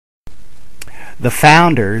The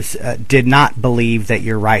founders did not believe that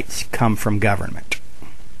your rights come from government.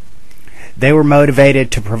 They were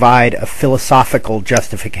motivated to provide a philosophical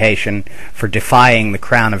justification for defying the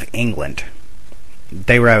Crown of England.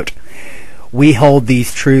 They wrote, "We hold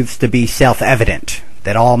these truths to be self-evident,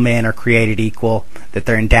 that all men are created equal, that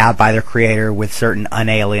they're endowed by their Creator with certain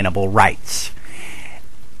unalienable rights.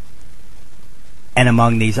 And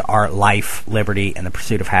among these are life, liberty, and the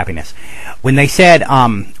pursuit of happiness." When they said,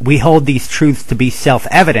 we hold these truths to be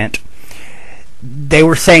self-evident, they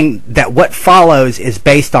were saying that what follows is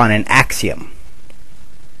based on an axiom.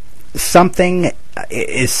 Something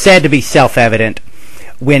is said to be self-evident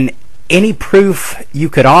when any proof you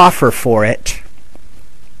could offer for it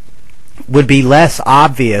would be less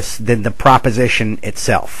obvious than the proposition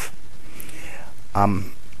itself.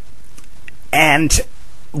 And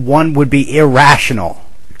one would be irrational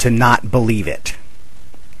to not believe it.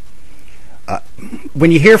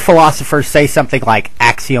 When you hear philosophers say something like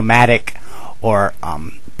axiomatic or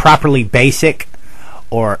properly basic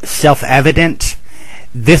or self-evident,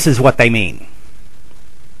 this is what they mean.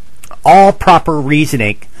 All proper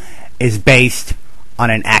reasoning is based on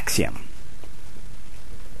an axiom.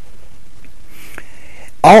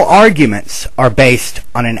 All arguments are based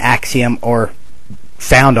on an axiom, or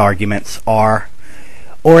sound arguments are,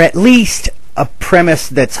 or at least a premise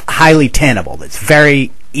that's highly tenable, that's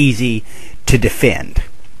very easy to defend.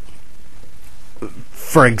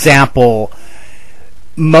 For example,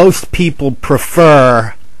 most people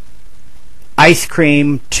prefer ice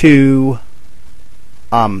cream to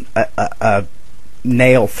a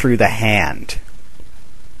nail through the hand.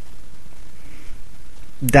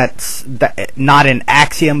 That's not an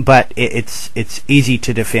axiom, but it's easy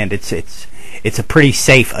to defend. It's a pretty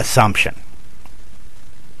safe assumption.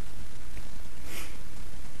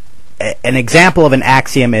 An example of an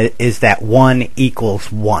axiom is that 1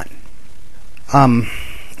 equals 1.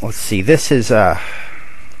 Let's see. This is that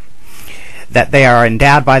they are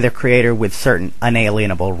endowed by their Creator with certain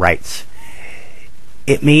unalienable rights.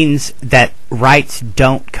 It means that rights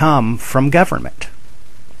don't come from government.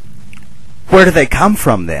 Where do they come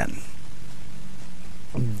from then?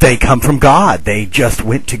 They come from God. They just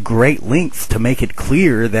went to great lengths to make it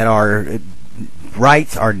clear that our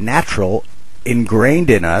rights are natural, ingrained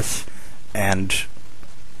in us, and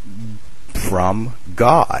from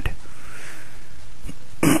God.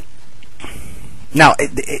 Now,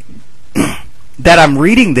 that I'm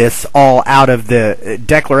reading this all out of the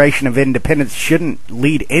Declaration of Independence shouldn't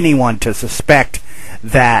lead anyone to suspect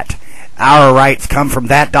that our rights come from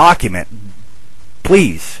that document.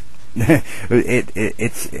 Please. That's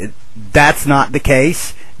not the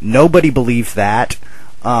case. Nobody believes that.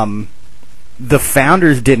 The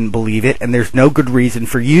founders didn't believe it, and there's no good reason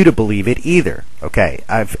for you to believe it either. Okay,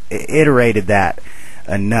 I've iterated that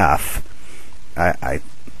enough. I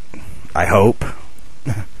hope.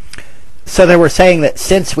 So they were saying that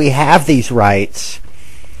since we have these rights,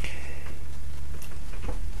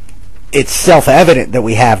 it's self-evident that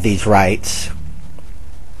we have these rights.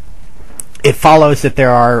 It follows that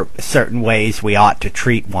there are certain ways we ought to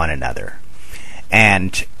treat one another.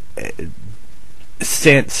 And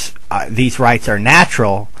since these rights are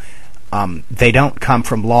natural, they don't come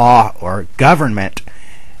from law or government.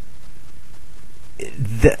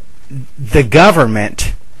 The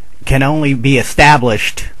government can only be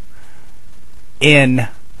established in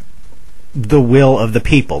the will of the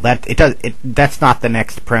people. That's not the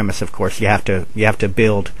next premise, of course. You have to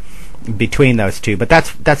build between those two, but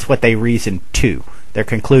that's what they reasoned to. Their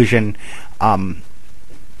conclusion,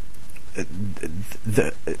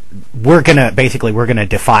 we're gonna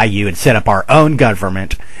defy you and set up our own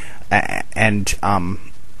government, and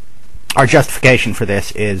our justification for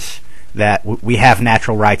this is that we have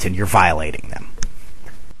natural rights and you're violating them.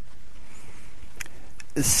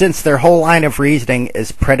 Since their whole line of reasoning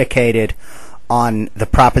is predicated on the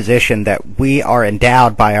proposition that we are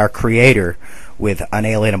endowed by our Creator with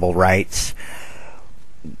unalienable rights,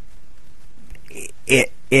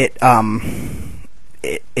 it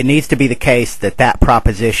needs to be the case that that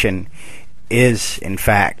proposition is in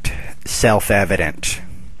fact self-evident,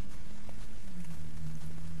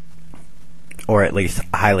 or at least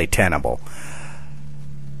highly tenable.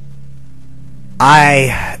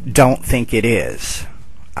 I don't think it is.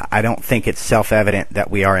 I don't think it's self-evident that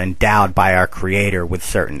we are endowed by our Creator with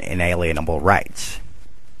certain inalienable rights.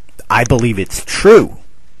 I believe it's true,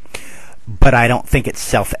 but I don't think it's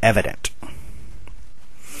self-evident.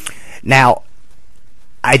 Now,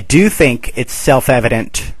 I do think it's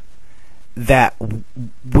self-evident that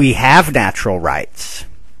we have natural rights,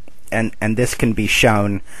 and this can be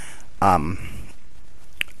shown a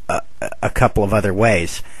couple of other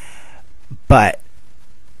ways. but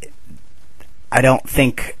I don't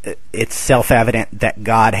think it's self-evident that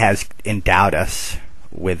God has endowed us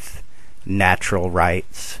with natural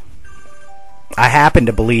rights. I happen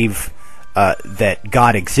to believe that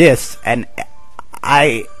God exists, and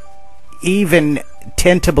I even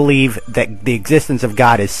tend to believe that the existence of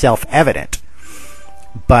God is self-evident.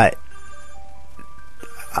 But,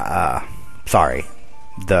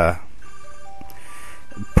 the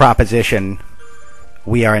proposition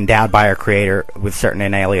we are endowed by our Creator with certain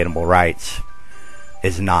inalienable rights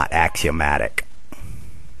is not axiomatic.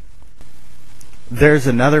 There's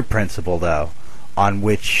another principle, though, on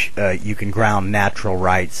which you can ground natural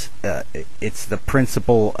rights. It's the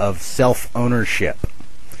principle of self-ownership.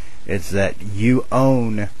 It's that you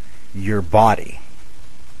own your body,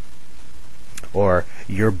 or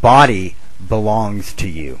your body belongs to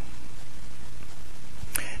you.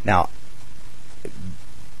 Now,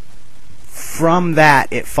 from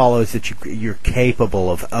that, it follows that you're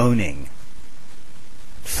capable of owning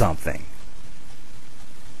something.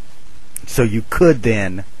 So you could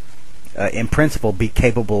then, in principle, be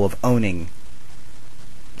capable of owning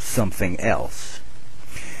something else.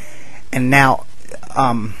 And now,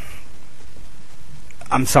 I'm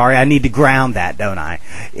sorry, I need to ground that, don't I?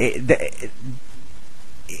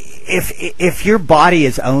 If your body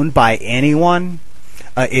is owned by anyone,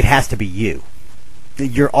 it has to be you.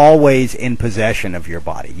 You're always in possession of your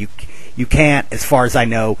body. You can't, as far as I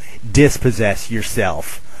know, dispossess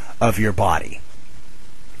yourself of your body.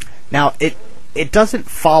 Now, it doesn't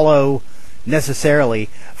follow necessarily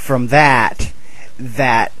from that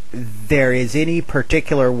there is any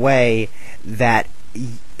particular way that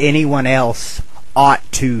anyone else ought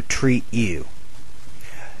to treat you.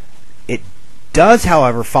 It does,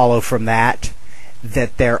 however, follow from that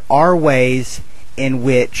there are ways in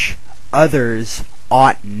which others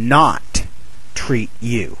ought not treat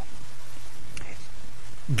you,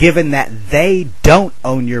 given that they don't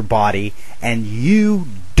own your body and you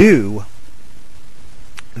do.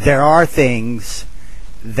 There are things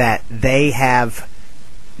that they have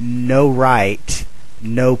no right,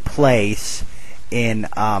 no place in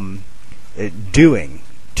doing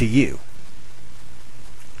to you.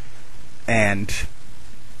 And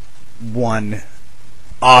one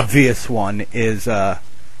obvious one is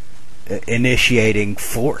initiating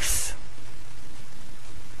force.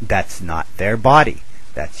 That's not their body.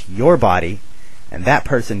 That's your body, and that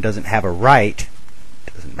person doesn't have a right,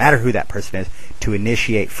 doesn't matter who that person is, to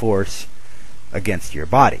initiate force against your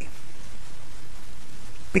body,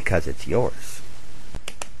 because it's yours.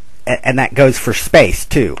 And that goes for space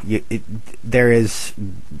too.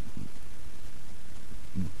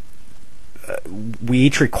 We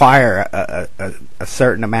each require a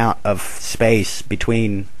certain amount of space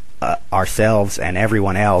between ourselves and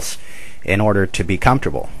everyone else in order to be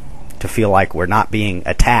comfortable, to feel like we're not being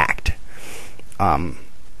attacked.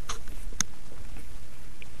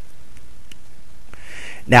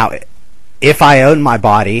 Now, if I own my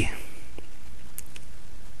body,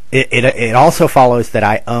 it also follows that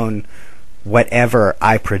I own whatever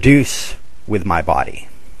I produce with my body.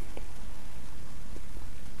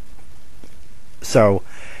 So,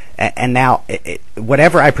 and now,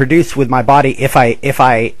 whatever I produce with my body, if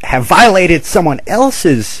I have violated someone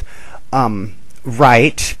else's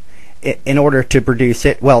right in order to produce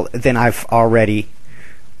it, well, then I've already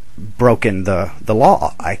broken the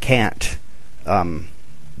law. I can't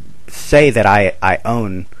say that I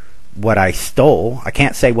own what I stole. I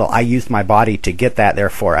can't say, well, I used my body to get that,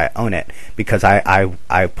 therefore I own it, because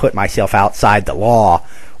I put myself outside the law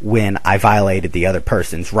when I violated the other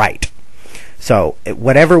person's right. So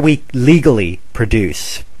whatever we legally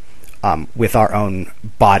produce with our own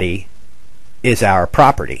body is our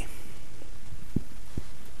property.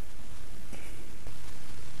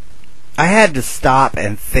 I had to stop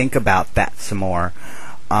and think about that some more.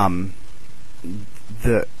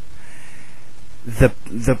 The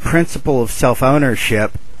principle of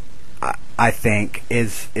self-ownership, I think,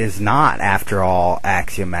 is not, after all,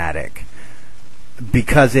 axiomatic,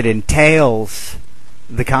 because it entails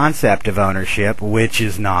the concept of ownership, which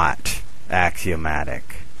is not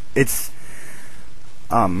axiomatic. It's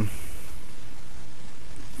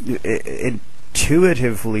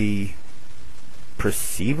intuitively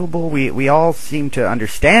perceivable. We all seem to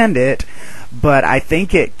understand it, but I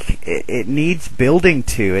think it needs building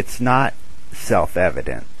to. It's not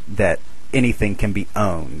self-evident that anything can be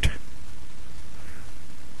owned.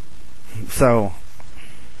 So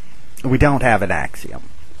we don't have an axiom.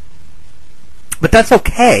 But that's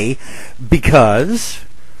okay, because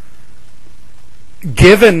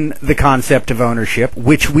given the concept of ownership,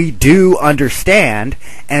 which we do understand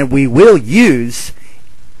and we will use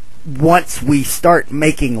once we start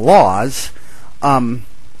making laws, the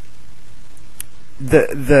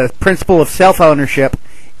principle of self-ownership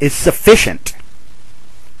is sufficient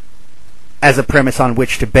as a premise on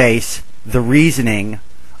which to base the reasoning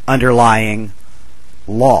underlying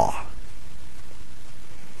law.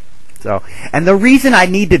 So, and the reason I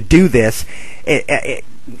need to do this,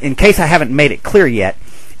 in case I haven't made it clear yet,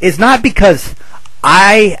 is not because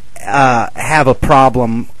I have a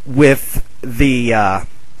problem with the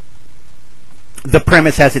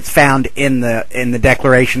premise as it's found in the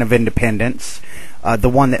Declaration of Independence, the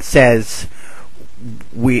one that says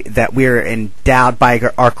that we're endowed by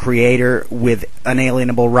our Creator with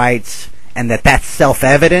unalienable rights, and that's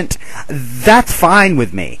self-evident. That's fine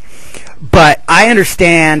with me. But I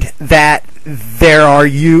understand that there are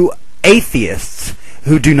you atheists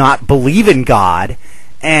who do not believe in God,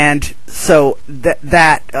 and so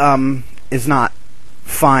that is not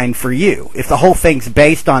fine for you. If the whole thing's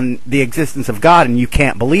based on the existence of God and you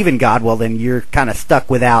can't believe in God, well, then you're kind of stuck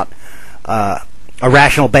without a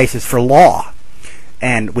rational basis for law,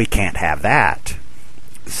 and we can't have that.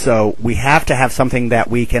 So we have to have something that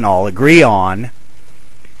we can all agree on.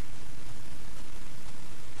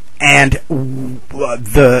 And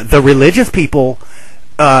the religious people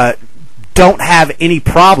don't have any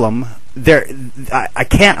problem. I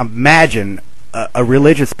can't imagine a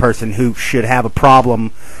religious person who should have a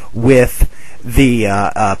problem with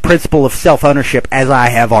the principle of self-ownership as I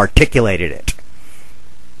have articulated it.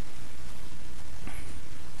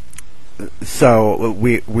 So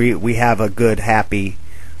we have a good, happy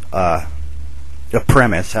a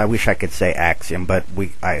premise. I wish I could say axiom, but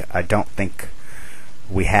I don't think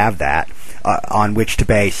we have that on which to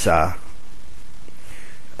base the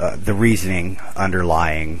reasoning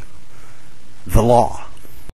underlying the law.